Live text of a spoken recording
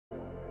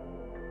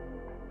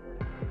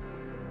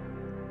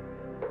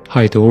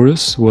Hi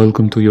Taurus,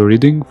 welcome to your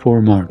reading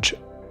for March.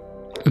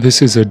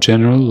 This is a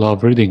general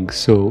love reading,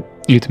 so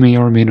it may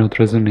or may not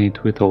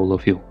resonate with all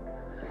of you.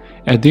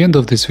 At the end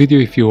of this video,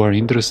 if you are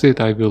interested,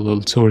 I will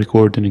also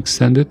record and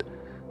extend it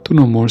to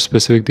know more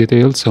specific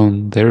details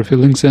on their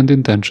feelings and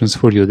intentions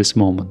for you this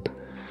moment.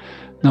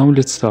 Now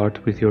let's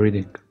start with your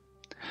reading.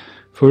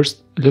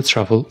 First, let's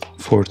shuffle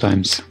 4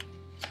 times.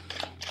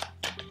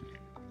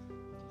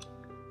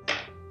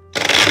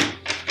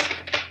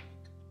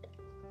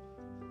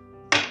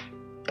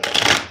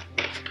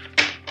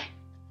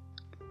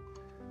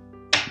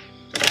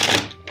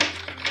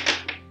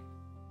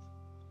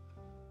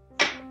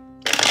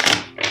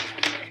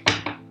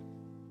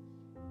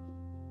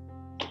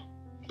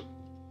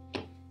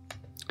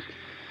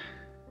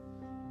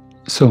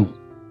 So,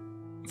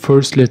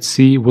 first let's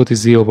see what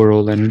is the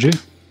overall energy.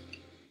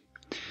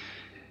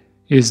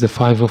 Is the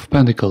 5 of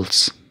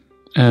Pentacles,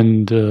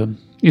 and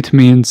it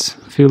means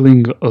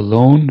feeling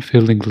alone,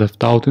 feeling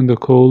left out in the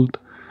cold,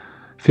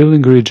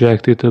 feeling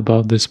rejected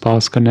about this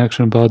past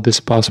connection, about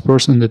this past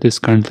person that is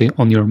currently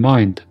on your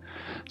mind.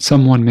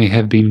 Someone may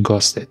have been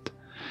ghosted.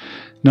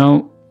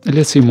 Now,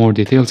 let's see more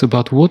details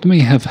about what may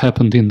have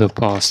happened in the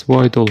past,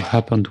 why it all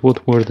happened,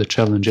 what were the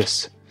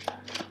challenges.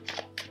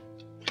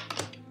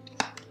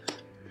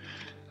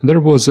 There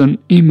was an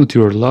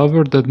immature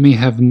lover that may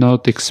have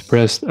not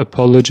expressed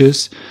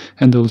apologies,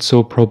 and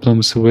also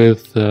problems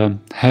with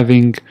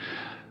having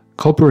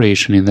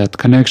cooperation in that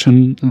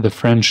connection. The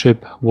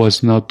friendship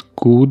was not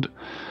good.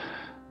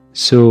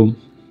 So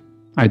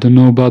I don't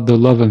know about the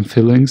love and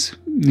feelings.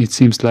 It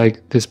seems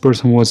like this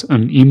person was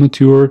an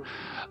immature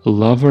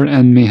lover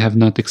and may have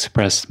not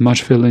expressed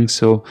much feelings,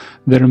 so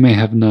there may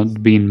have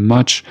not been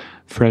much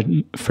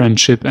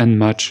friendship and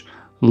much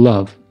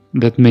love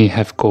that may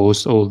have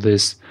caused all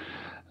these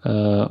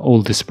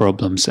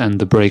problems and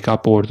the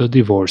breakup or the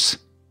divorce.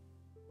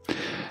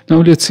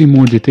 Now let's see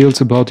more details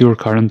about your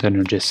current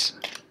energies.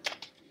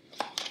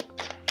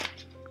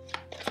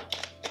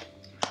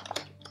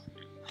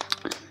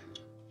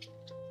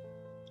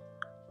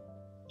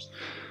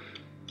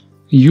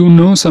 You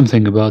know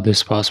something about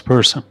this past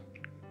person.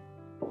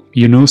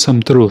 You know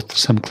some truth,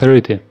 some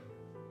clarity.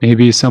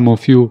 Maybe some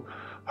of you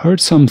heard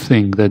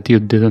something that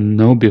you didn't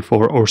know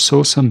before, or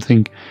saw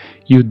something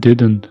you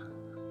didn't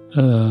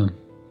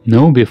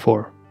know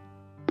before,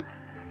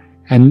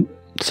 and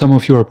some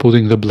of you are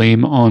putting the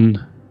blame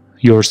on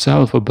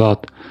yourself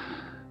about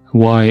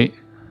why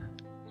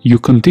you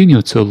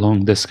continued so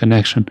long this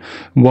connection.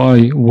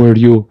 Why were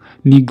you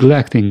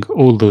neglecting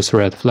all those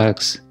red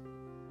flags?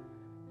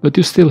 But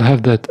you still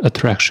have that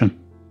attraction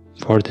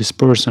for this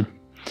person.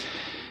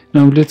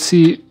 Now let's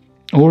see,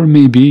 or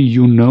maybe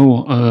you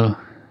know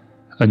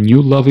a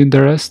new love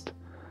interest.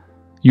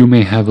 You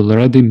may have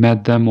already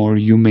met them, or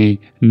you may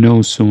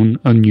know soon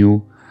a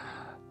new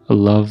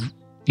love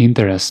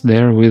interest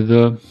there with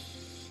the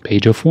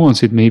Page of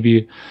Wands. It may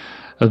be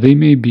they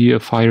may be a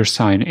fire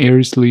sign,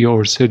 Aries, Leo,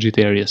 or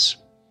Sagittarius,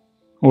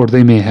 or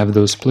they may have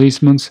those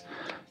placements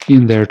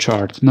in their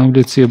chart. Now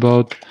let's see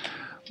about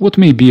what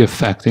may be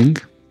affecting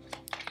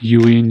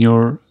you in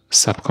your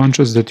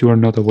subconscious that you are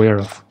not aware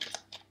of.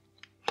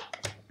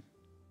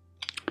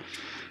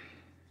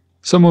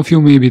 Some of you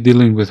may be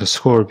dealing with a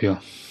Scorpio.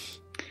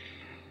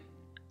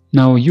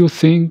 Now you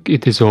think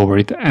it is over,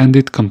 it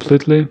ended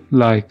completely,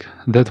 like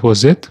that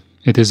was it,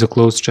 it is a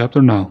closed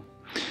chapter now.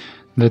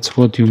 That's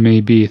what you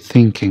may be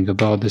thinking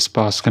about this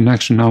past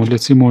connection. Now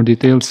let's see more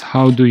details.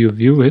 How do you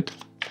view it?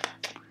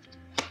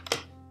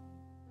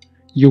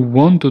 You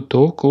want to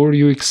talk, or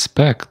you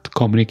expect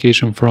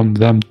communication from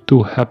them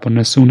to happen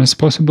as soon as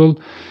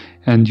possible,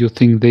 and you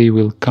think they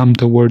will come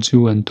towards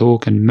you and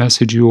talk and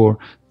message you or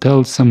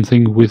tell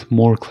something with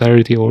more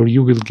clarity, or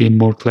you will gain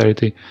more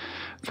clarity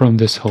from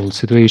this whole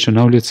situation.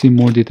 Now let's see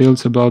more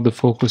details about the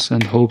focus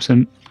and hopes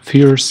and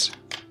fears.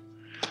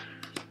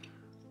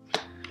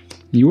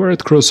 You are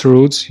at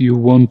crossroads. You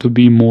want to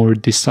be more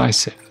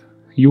decisive.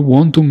 You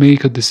want to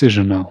make a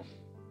decision now.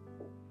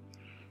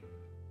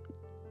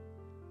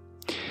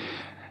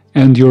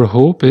 And your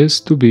hope is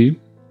to be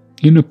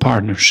in a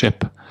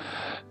partnership.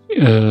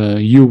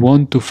 You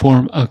want to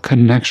form a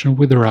connection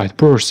with the right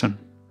person.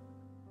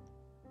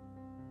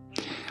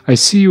 I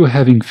see you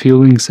having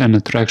feelings and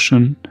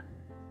attraction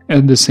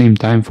at the same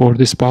time for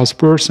this past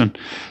person.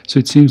 So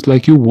it seems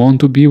like you want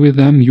to be with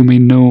them. You may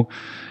know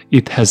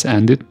it has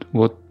ended,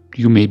 what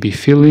you may be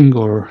feeling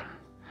or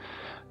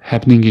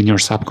happening in your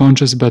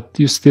subconscious, but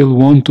you still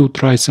want to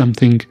try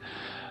something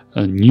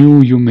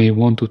new. You may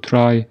want to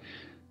try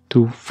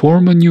to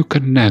form a new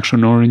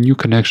connection, or a new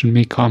connection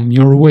may come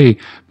your way,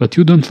 but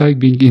you don't like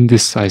being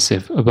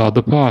indecisive about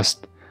the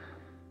past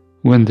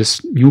when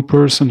this new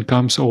person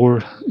comes,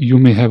 or you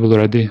may have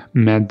already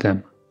met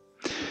them.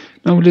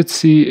 Now let's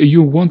see,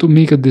 you want to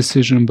make a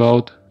decision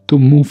about to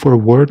move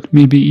forward,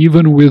 maybe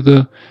even with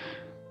a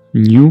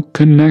new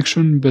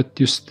connection, but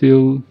you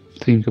still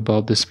think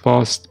about this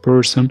past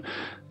person.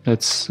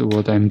 That's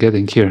what I'm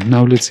getting here.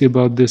 Now let's see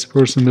about this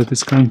person that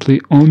is currently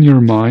on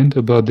your mind,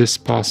 about this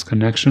past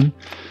connection.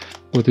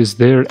 What is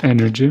their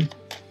energy?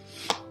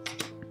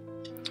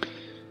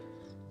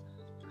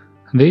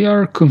 They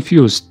are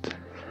confused.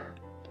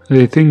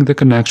 They think the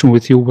connection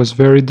with you was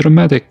very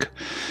dramatic,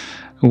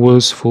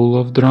 was full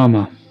of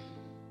drama.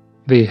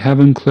 They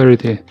haven't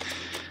clarity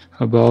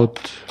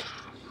about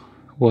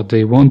what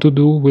they want to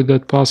do with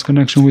that past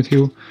connection with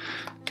you.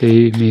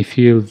 They may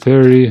feel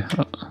very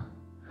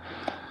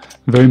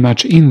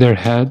much in their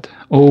head,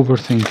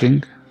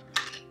 overthinking.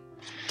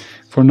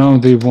 For now,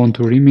 they want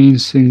to remain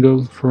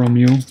single from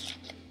you,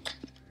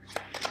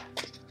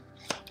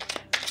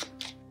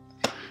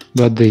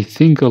 but they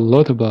think a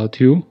lot about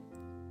you,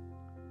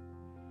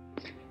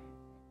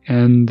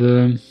 and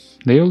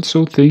they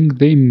also think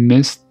they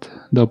missed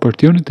the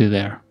opportunity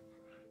there.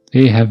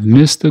 They have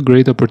missed a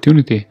great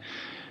opportunity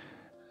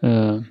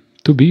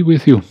to be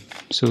with you,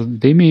 so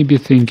they may be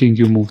thinking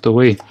you moved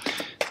away.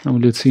 Now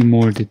let's see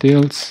more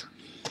details.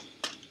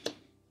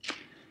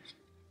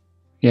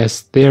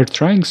 Yes, they are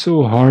trying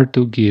so hard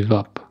to give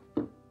up.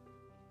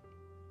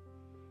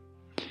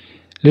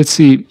 Let's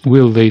see,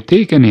 will they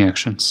take any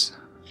actions?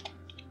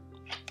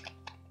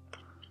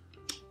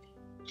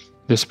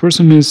 This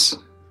person is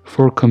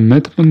for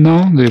commitment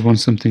now, they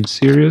want something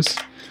serious.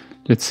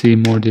 Let's see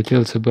more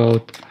details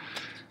about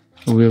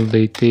will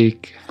they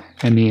take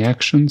any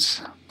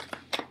actions.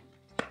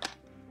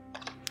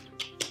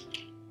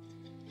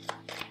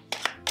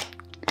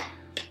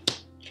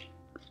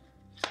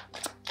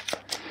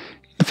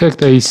 In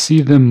fact, I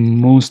see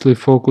them mostly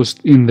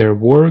focused in their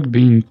work,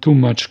 being too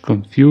much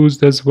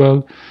confused as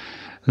well.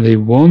 They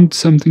want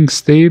something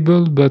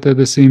stable, but at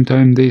the same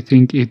time they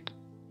think it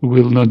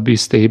will not be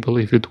stable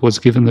if it was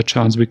given the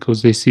chance,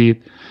 because they see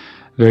it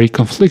very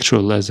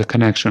conflictual as a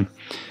connection.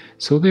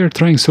 So they are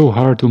trying so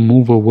hard to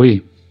move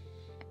away,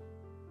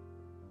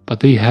 but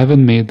they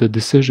haven't made the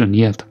decision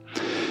yet.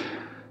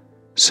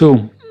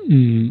 So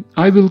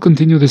I will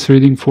continue this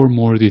reading for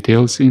more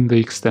details in the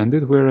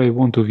extended, where I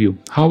want to view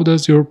how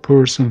does your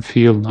person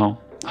feel now,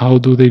 how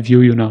do they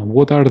view you now,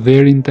 what are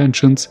their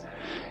intentions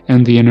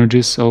and the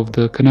energies of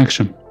the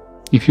connection.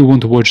 If you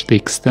want to watch the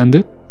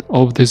extended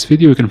of this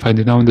video, you can find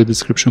it now in the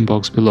description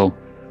box below.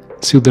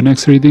 See you in the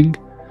next reading,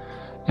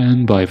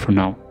 and bye for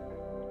now.